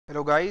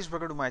Hello guys,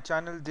 welcome to my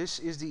channel. This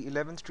is the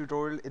 11th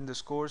tutorial in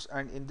this course,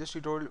 and in this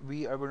tutorial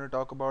we are going to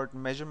talk about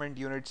measurement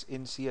units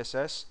in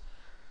CSS.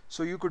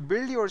 So you could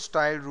build your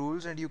style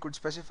rules and you could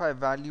specify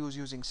values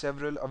using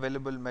several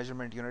available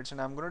measurement units,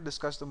 and I'm going to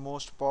discuss the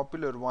most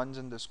popular ones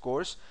in this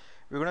course.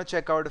 We're going to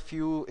check out a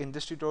few in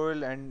this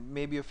tutorial and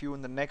maybe a few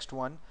in the next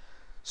one.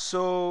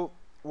 So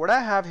what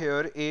I have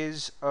here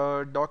is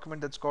a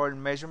document that's called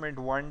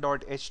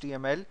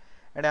measurement1.html,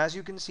 and as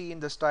you can see in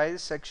the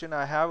styles section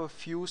I have a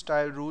few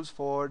style rules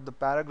for the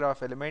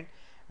paragraph element,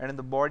 and in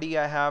the body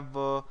I have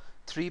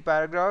three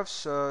paragraphs.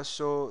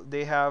 So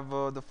they have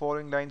the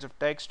following lines of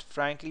text: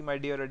 frankly my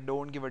dear, I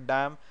don't give a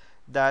damn.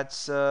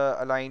 That's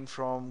a line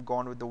from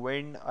Gone with the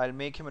Wind. I'll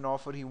make him an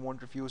offer he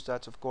won't refuse.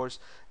 That's of course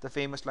the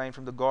famous line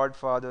from The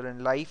Godfather.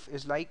 And life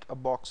is like a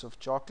box of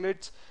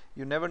chocolates,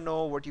 you never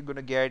know what you're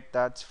gonna get.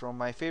 That's from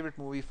my favorite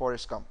movie,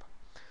 Forrest Gump.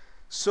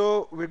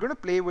 So we're going to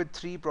play with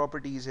three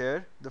properties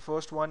here. The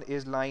first one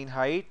is line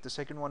height, the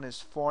second one is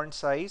font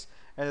size,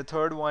 and the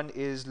third one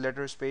is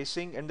letter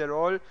spacing, and they're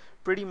all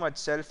pretty much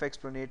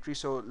self-explanatory.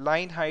 So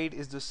line height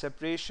is the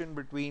separation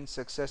between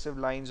successive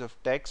lines of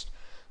text.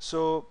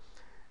 So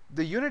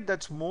the unit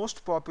that's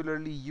most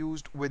popularly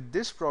used with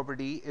this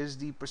property is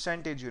the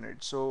percentage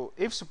unit. So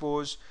if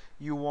suppose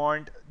you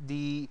want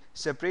the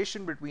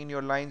separation between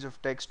your lines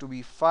of text to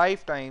be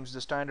 5 times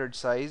the standard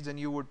size, then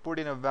you would put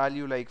in a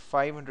value like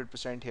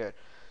 500% here.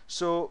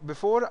 So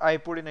before I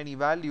put in any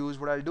values,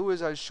 what I'll do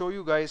is I'll show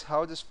you guys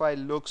how this file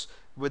looks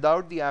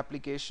without the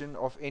application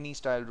of any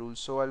style rules.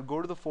 So I'll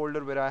go to the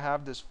folder where I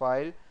have this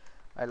file,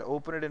 I'll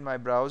open it in my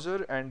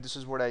browser, and this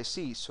is what I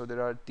see. So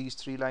there are these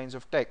three lines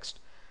of text.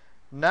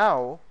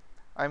 Now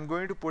I'm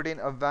going to put in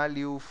a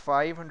value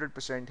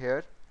 500%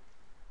 here,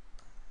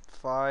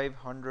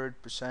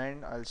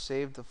 500%. I'll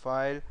save the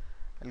file,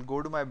 I'll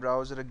go to my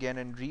browser again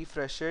and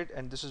refresh it,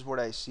 and this is what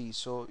I see.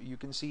 So you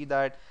can see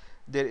that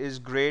there is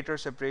greater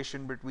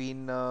separation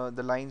between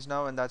the lines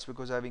now, and that's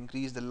because I've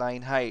increased the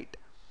line height.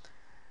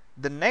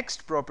 The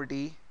next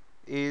property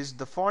is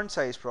the font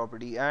size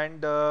property,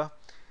 and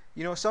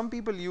you know, some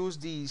people use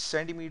the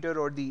centimeter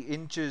or the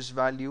inches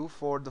value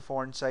for the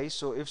font size.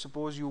 So if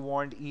suppose you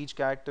want each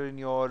character in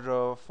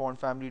your font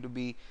family to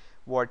be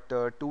what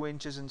 2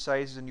 inches in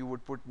size, then you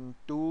would put in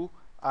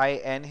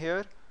 2IN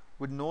here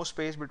with no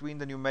space between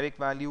the numeric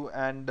value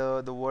and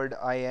the word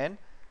IN.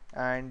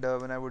 And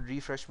when I would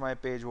refresh my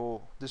page,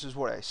 oh, this is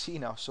what I see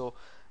now. So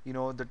you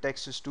know, the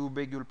text is too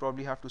big, you'll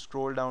probably have to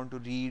scroll down to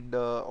read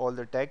all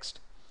the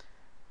text.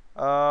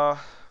 But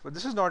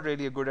this is not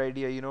really a good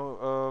idea, you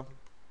know.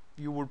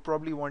 You would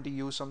probably want to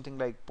use something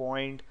like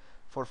point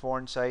for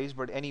font size,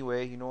 but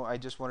anyway, you know, I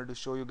just wanted to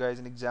show you guys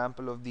an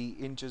example of the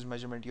inches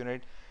measurement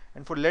unit.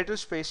 And for letter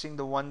spacing,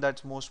 the one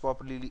that's most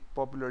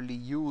popularly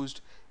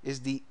used is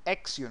the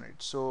X unit.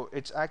 So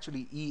it's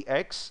actually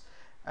EX,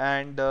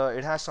 and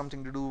it has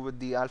something to do with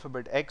the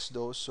alphabet X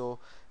though. So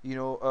you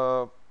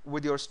know,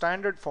 with your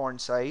standard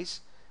font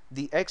size,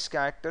 the X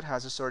character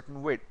has a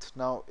certain width.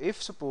 Now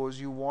if suppose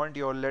you want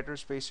your letter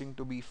spacing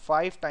to be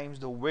 5 times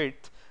the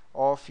width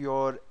of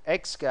your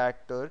X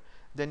character,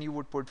 then you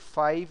would put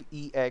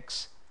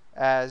 5EX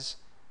as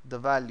the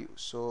value.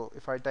 So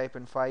if I type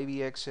in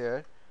 5EX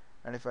here,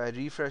 and if I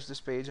refresh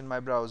this page in my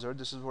browser,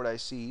 this is what I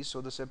see.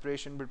 So the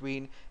separation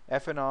between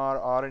F and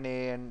R and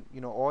A, and you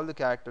know, all the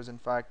characters in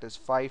fact is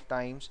 5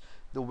 times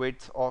the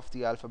width of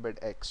the alphabet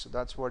X. So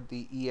that's what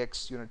the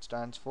EX unit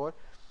stands for.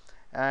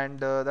 And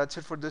that's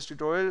it for this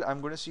tutorial.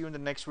 I'm going to see you in the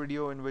next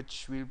video, in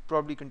which we'll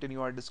probably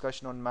continue our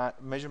discussion on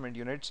measurement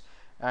units.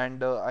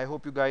 And I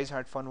hope you guys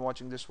had fun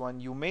watching this one.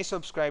 You may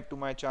subscribe to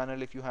my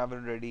channel if you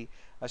haven't already.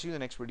 I'll see you in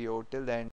the next video. Till then.